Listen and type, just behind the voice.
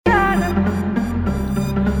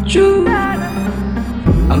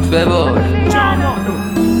Bebo.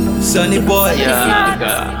 Soniboy.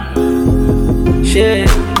 Yeah. Shit.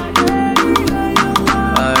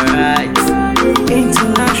 Alright.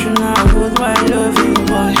 International, worldwide loving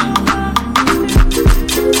boy.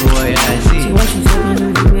 Boy, I see. See what she said, you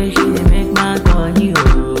know the way she dey make man corny,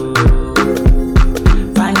 oh.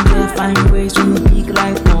 Find girl, find ways to make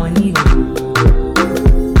like corny, oh.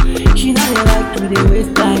 She know they like to dey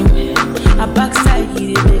waste time. Her backside,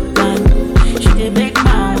 he dey take time. She dey make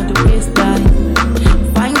man want to waste time.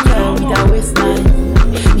 Find girl with her waistline.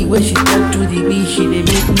 The way she step to the beat, she dey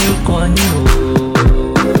make me corny, oh.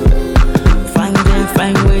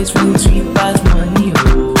 Find ways when it's sweet past money,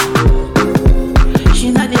 oh. She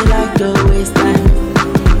not they like the waste time.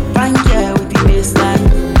 Find girl with the baseline.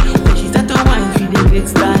 When she start to whine, she dey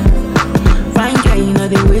take time. Find girl, you know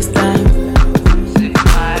they waste time. Say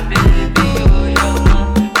my baby, oyonma,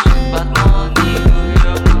 but money,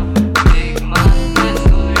 oyonma, big man, yes,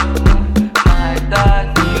 oyonma, my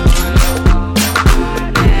daddy, oyonma, my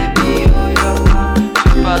baby, oyonma,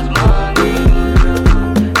 but money,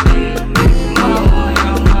 oyonma, big man,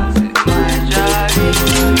 oyonma, say my daddy,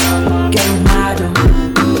 oyonma. Get mad, oh.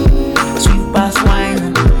 Sweet past wine, oh.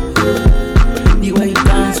 The way you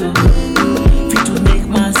dance, oh. Fit to make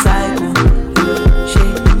man psycho.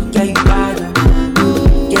 Shit, get you bad,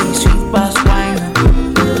 oh. Get you sweet past wine, oh.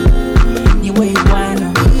 The way you whine,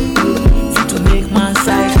 oh. Fit to make man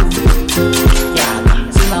psycho.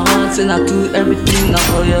 Yeah, Say na one, say na two, everything na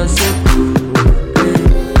for your sake.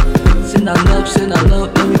 Say na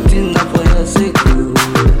love, everything na for your sake.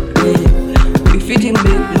 You fit him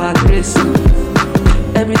make my grace,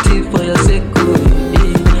 everything for your sake.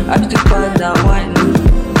 I be the pan and wine,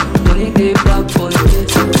 money dey back for your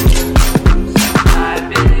face. My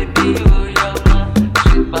baby, oyonma,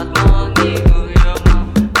 sweet but money, oyonma,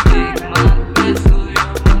 big man, yes,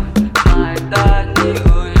 oyonma, my daddy,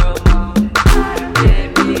 oyonma, my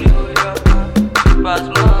baby, oyonma, sweet but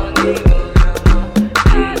money, oyonma,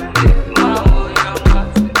 big man, oyonma,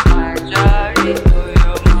 my daddy,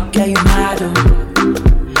 oyonma. get you mad, oh.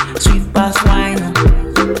 Sweet past wine, oh.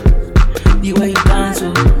 The way you dance,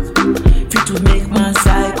 oh. Fit to make man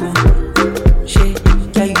psycho. Shit,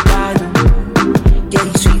 get you bad, oh. Get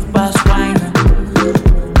you sweet past wine, oh.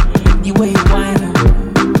 The way you whine, oh.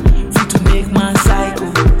 Fit to make man psycho.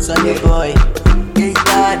 Soniboy. Get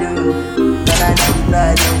bad, oh. But I know the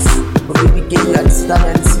baddest. But baby, get you at the start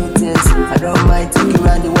and the sweetest. I don't mind taking you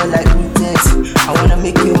around the world like Greatest. I wanna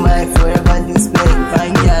make you mine forever and respect.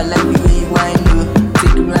 Find ya like the way you whine, you.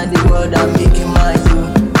 Take you around the world and make you mine, you.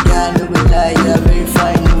 Yeah, I know we lie, you're very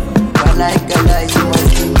fine, you. But like a lie, you must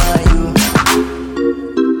be mine, you.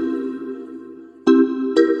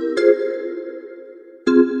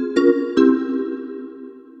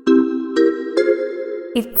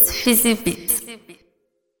 It's Fizzy Beats.